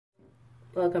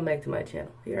Welcome back to my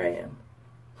channel. Here I am.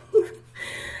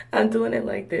 I'm doing it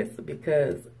like this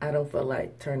because I don't feel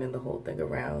like turning the whole thing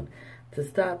around to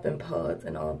stop and pause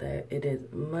and all that. It is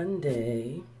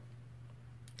Monday.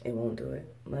 It won't do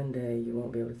it. Monday, you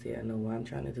won't be able to see it. I know why I'm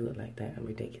trying to do it like that. I'm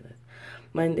ridiculous.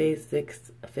 Monday,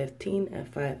 6:15 at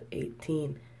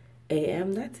 5:18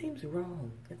 a.m. That seems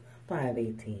wrong. It's not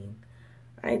 5:18.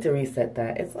 I need to reset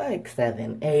that. It's like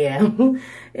 7 a.m.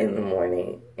 in the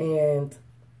morning. And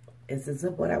this is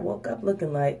what I woke up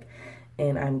looking like.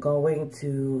 And I'm going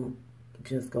to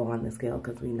just go on the scale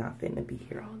because we're not finna be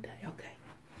here all day. Okay.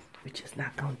 We're just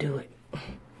not gonna do it.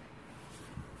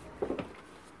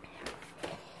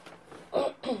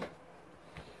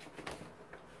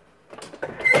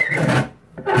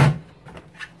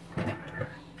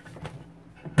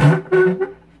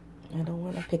 I don't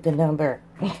want to pick a number.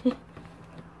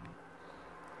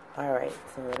 Alright,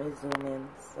 so let me zoom in.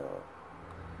 So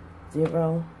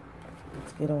 0.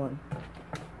 Let's get on.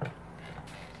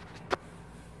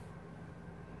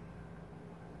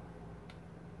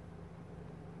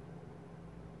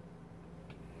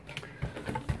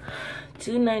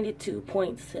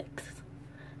 $292.6,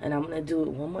 and I'm gonna do it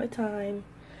one more time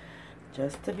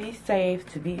just to be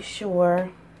safe, to be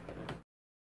sure.